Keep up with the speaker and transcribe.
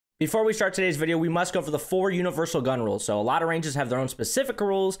Before we start today's video, we must go for the 4 universal gun rules. So a lot of ranges have their own specific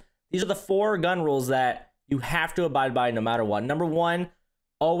rules. These are the 4 gun rules that you have to abide by no matter what. Number 1,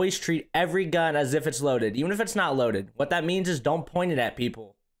 always treat every gun as if it's loaded, even if it's not loaded. What that means is don't point it at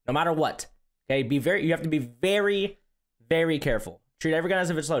people, no matter what. Okay, you have to be very, very careful. Treat every gun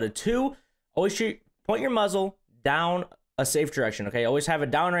as if it's loaded. 2, always point your muzzle down a safe direction. Okay, always have it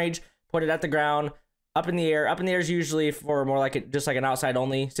downrange, point it at the ground. Up in the air. Up in the air is usually for more like just like an outside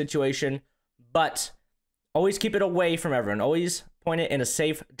only situation, but always keep it away from everyone. Always point it in a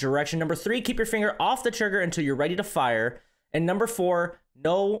safe direction. Number 3, keep your finger off the trigger until you're ready to fire. And number 4,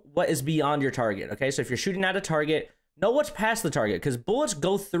 know what is beyond your target. Okay, so if you're shooting at a target, know what's past the target because bullets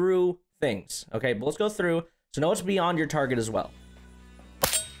go through things. Okay, bullets go through, so know what's beyond your target as well.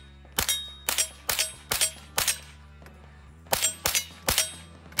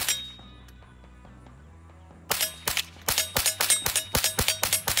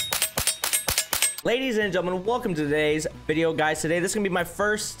 Ladies and gentlemen, welcome to today's video, guys. Today, this is gonna be my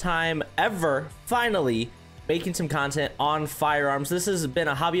first time ever, finally, making some content on firearms. This has been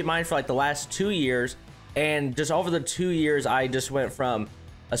a hobby of mine for like the last 2 years, and just over the 2 years, I just went from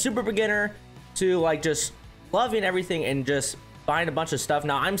a super beginner to like just loving everything and just buying a bunch of stuff.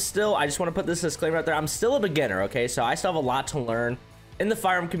 Now, I just want to put this disclaimer out there. I'm still a beginner, okay? So I still have a lot to learn in the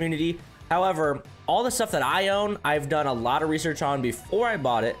firearm community. However, all the stuff that I own, I've done a lot of research on before I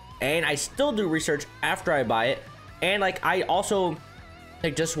bought it. And I still do research after I buy it. And like I also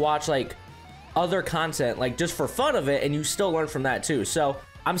like just watch like other content like just for fun of it, and you still learn from that too. So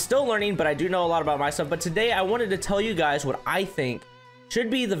I'm still learning, but I do know a lot about myself. But today I wanted to tell you guys what I think should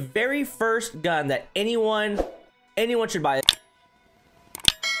be the very first gun that anyone should buy.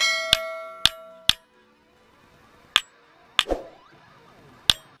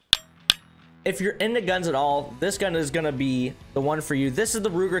 If you're into guns at all, this gun is going to be the one for you. This is the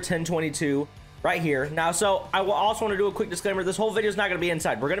Ruger 1022 right here. Now, so I will also want to do a quick disclaimer. This whole video is not going to be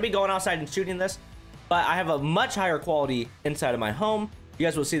inside. We're going to be going outside and shooting this, but I have a much higher quality inside of my home. You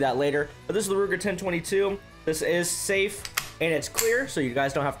guys will see that later. But this is the Ruger 1022. This is safe and it's clear, so you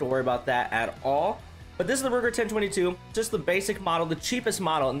guys don't have to worry about that at all. But this is the Ruger 1022, just the basic model, the cheapest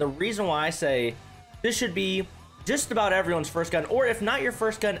model. And the reason why I say this should be just about everyone's first gun, or if not your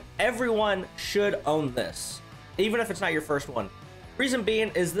first gun, everyone should own this, even if it's not your first one. Reason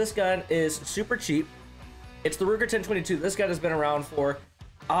being is this gun is super cheap. It's the Ruger 1022. This gun has been around for,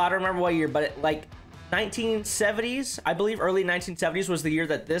 I don't remember what year, but like 1970s, I believe early 1970s was the year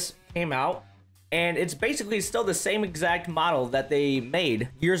that this came out. And it's basically still the same exact model that they made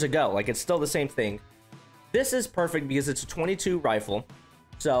years ago. Like it's still the same thing. This is perfect because it's a 22 rifle.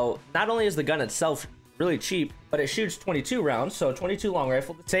 So not only is the gun itself really cheap, but it shoots 22 rounds, so 22 long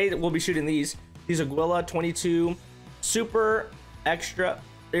rifle. Today that we'll be shooting these Aguila 22 super extra.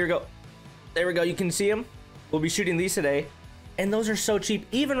 There we go, you can see them. We'll be shooting these today, and those are so cheap.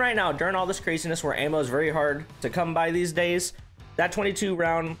 Even right now during all this craziness where ammo is very hard to come by these days, that 22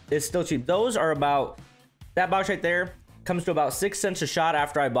 round is still cheap. Those are about, that box right there comes to about 6 cents a shot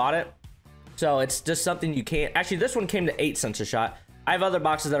after I bought it, so it's just something you can't. Actually, this one came to 8 cents a shot. I have other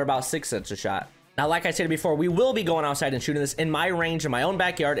boxes that are about 6 cents a shot. Now, like I said before, we will be going outside and shooting this in my range, in my own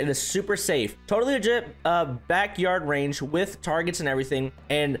backyard. It is super safe. Totally legit backyard range with targets and everything.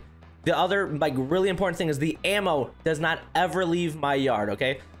 And the other, like, really important thing is the ammo does not ever leave my yard,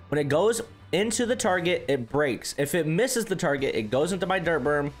 okay? When it goes into the target, it breaks. If it misses the target, it goes into my dirt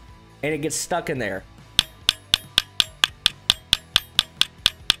berm, and it gets stuck in there.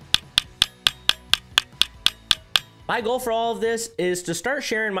 My goal for all of this is to start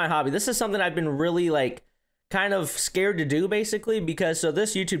sharing my hobby. This is something I've been really like kind of scared to do basically because so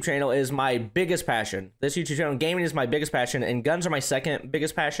this YouTube channel is my biggest passion. This YouTube channel, gaming is my biggest passion, and guns are my second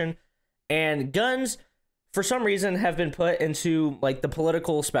biggest passion. And guns, for some reason, have been put into like the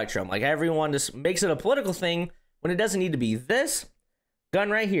political spectrum. Like everyone just makes it a political thing when it doesn't need to be. This gun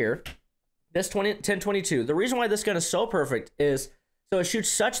right here, this 1022, the reason why this gun is so perfect is so it shoots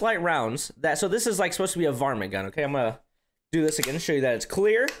such light rounds that, so this is like supposed to be a varmint gun. Okay, I'm gonna do this again to show you that it's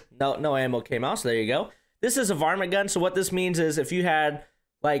clear. No ammo came out, so there you go. This is a varmint gun. So what this means is if you had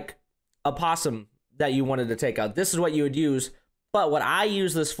like a possum that you wanted to take out, this is what you would use. But what I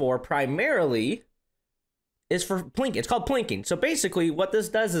use this for primarily is for plinking. It's called plinking. So basically what this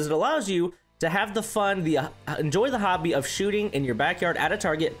does is it allows you to have the fun, enjoy the hobby of shooting in your backyard at a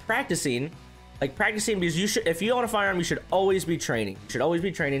target, practicing because you should, if you own a firearm, you should always be training. You should always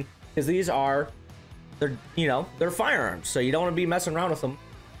be training because these are, they're firearms. So you don't want to be messing around with them.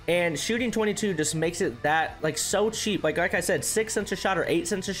 And shooting 22 just makes it that like so cheap. Like I said, 6 cents a shot or 8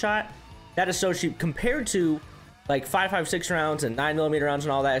 cents a shot. That is so cheap compared to like 5.56 rounds and 9mm rounds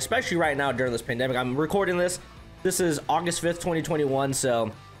and all that, especially right now during this pandemic. I'm recording this. This is August 5th, 2021. So,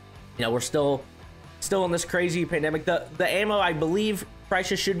 you know, we're still in this crazy pandemic. The ammo, I believe,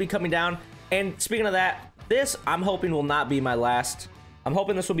 prices should be coming down. And speaking of that, this I'm hoping will not be my last. I'm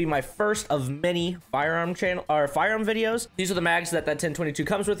hoping this will be my first of many firearm videos. These are the mags that 1022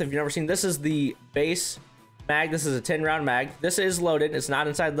 comes with. If you've never seen, this is the base mag. This is a 10-round mag. This is loaded. It's not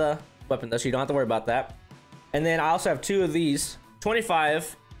inside the weapon though, so you don't have to worry about that. And then I also have two of these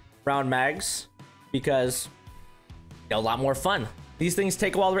 25-round mags because they're a lot more fun. These things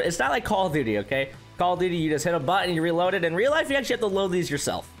take a while. It's not like Call of Duty, okay? Call of Duty, you just hit a button, you reload it. In real life, you actually have to load these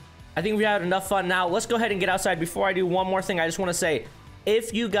yourself. I think we had enough fun now. Let's go ahead and get outside. Before I do one more thing, I just want to say,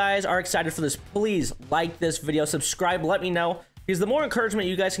 if you guys are excited for this, please like this video, subscribe, let me know. Because the more encouragement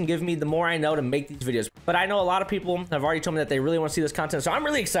you guys can give me, the more I know to make these videos. But I know a lot of people have already told me that they really want to see this content, so I'm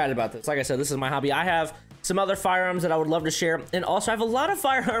really excited about this. Like I said, this is my hobby. I have some other firearms that I would love to share, and also I have a lot of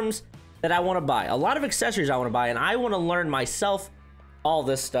firearms that I want to buy, a lot of accessories I want to buy, and I want to learn myself all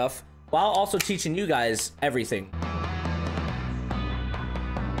this stuff while also teaching you guys everything.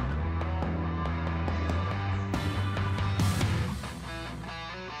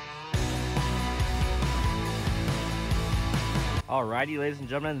 Alrighty, ladies and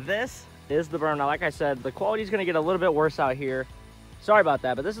gentlemen, this is the berm. Now, like I said, the quality is going to get a little bit worse out here. Sorry about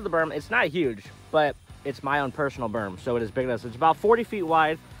that, but this is the berm. It's not huge, but it's my own personal berm, so it is big enough. It's about 40 feet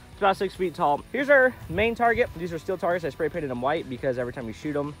wide. It's about 6 feet tall. Here's our main target. These are steel targets. I spray painted them white because every time you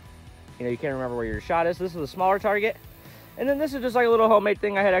shoot them, you know, you can't remember where your shot is. This is a smaller target. And then this is just like a little homemade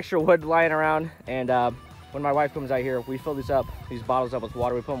thing. I had extra wood lying around, and when my wife comes out here, we fill these bottles up with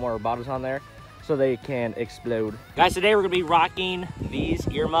water. We put more bottles on there so they can explode. Guys, today we're gonna be rocking these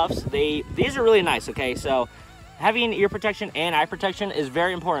earmuffs. These are really nice, okay? So having ear protection and eye protection is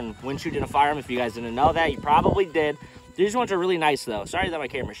very important when shooting a firearm. If you guys didn't know that, you probably did. These ones are really nice though. Sorry that my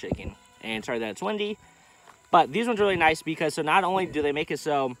camera's shaking, and sorry that it's windy, but these ones are really nice because so not only do they make it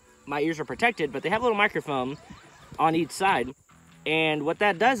so my ears are protected, but they have a little microphone on each side. And what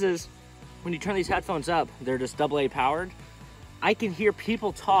that does is when you turn these headphones up, they're just AA powered. I can hear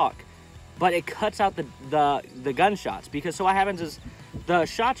people talk, but it cuts out the gunshots, because so what happens is the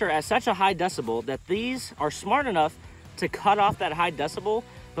shots are at such a high decibel that these are smart enough to cut off that high decibel,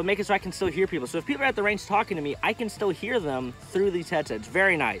 but make it so I can still hear people. So if people are at the range talking to me, I can still hear them through these headsets.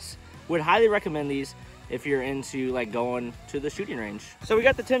 Very nice. Would highly recommend these if you're into like going to the shooting range. So we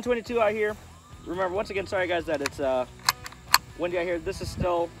got the 1022 out here. Remember, once again, sorry guys that it's windy out here. This is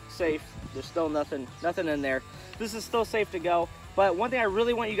still safe. There's still nothing in there. This is still safe to go. But one thing I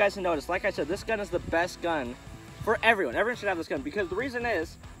really want you guys to notice, like I said, this gun is the best gun for everyone. Everyone should have this gun, because the reason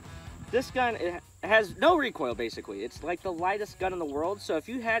is this gun, it has no recoil basically. It's like the lightest gun in the world. So if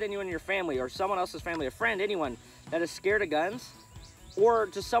you had anyone in your family or someone else's family, a friend, anyone that is scared of guns, or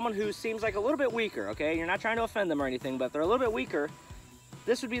just someone who seems like a little bit weaker, okay? You're not trying to offend them or anything, but they're a little bit weaker,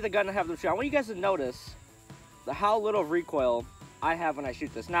 this would be the gun to have them shoot. I want you guys to notice how little of recoil I have when I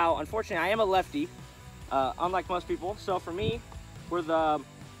shoot this. Now, unfortunately, I am a lefty, unlike most people. So for me, where the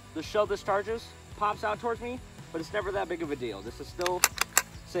shell discharges pops out towards me, but it's never that big of a deal. This is still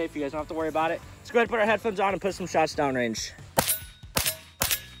safe. You guys don't have to worry about it. Let's go ahead and put our headphones on and put some shots downrange.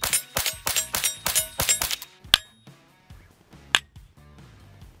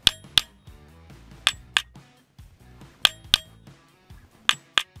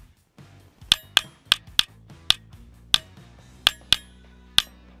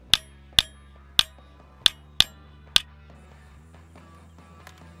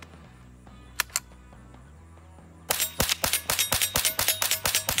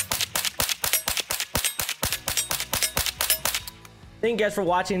 Thank you guys for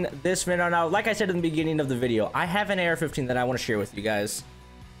watching this video. Now, like I said in the beginning of the video, I have an AR-15 that I want to share with you guys.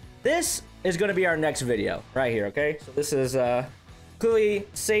 This is going to be our next video right here, okay? So this is clearly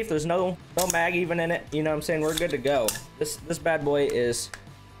safe. There's no mag even in it. You know what I'm saying? We're good to go. This bad boy is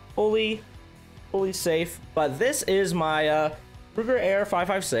fully safe. But this is my Ruger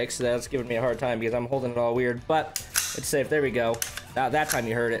AR-556. That's giving me a hard time because I'm holding it all weird. But it's safe. There we go. Now, that time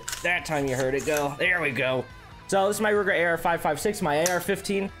you heard it. That time you heard it go. There we go. So this is my Ruger AR-556, my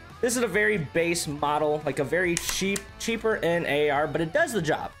AR-15. This is a very base model, like a very cheaper in AR, but it does the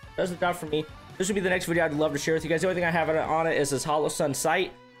job. It does the job for me. This would be the next video I'd love to share with you guys. The only thing I have on it is this Hollow Sun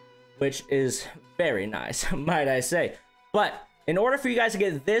sight, which is very nice, might I say. But in order for you guys to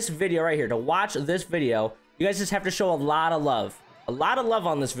get this video right here, to watch this video, you guys just have to show a lot of love. A lot of love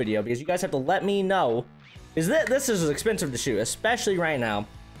on this video, because you guys have to let me know. Because this is expensive to shoot, especially right now.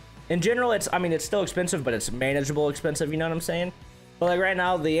 In general, I mean, it's still expensive, but it's manageable expensive, you know what I'm saying? But like right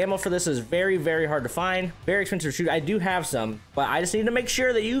now, the ammo for this is very, very hard to find, very expensive to shoot. I do have some, but I just need to make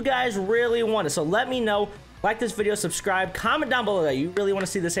sure that you guys really want it. So let me know, like this video, subscribe, comment down below that you really want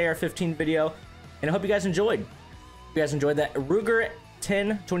to see this AR-15 video, and I hope you guys enjoyed. If you guys enjoyed that Ruger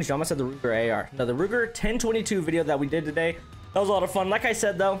 1022, I almost said the Ruger AR. No, the Ruger 1022 video that we did today. That was a lot of fun. Like I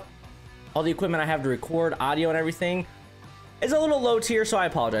said though, all the equipment I have to record audio and everything is a little low tier, so I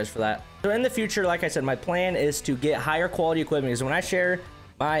apologize for that. So in the future, like I said, my plan is to get higher quality equipment, because when I share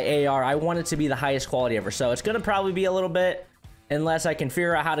my AR, I want it to be the highest quality ever. So it's going to probably be a little bit, unless I can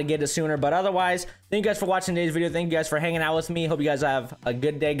figure out how to get it sooner. But otherwise, thank you guys for watching today's video. Thank you guys for hanging out with me. Hope you guys have a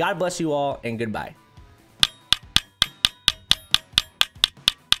good day. God bless you all, and goodbye.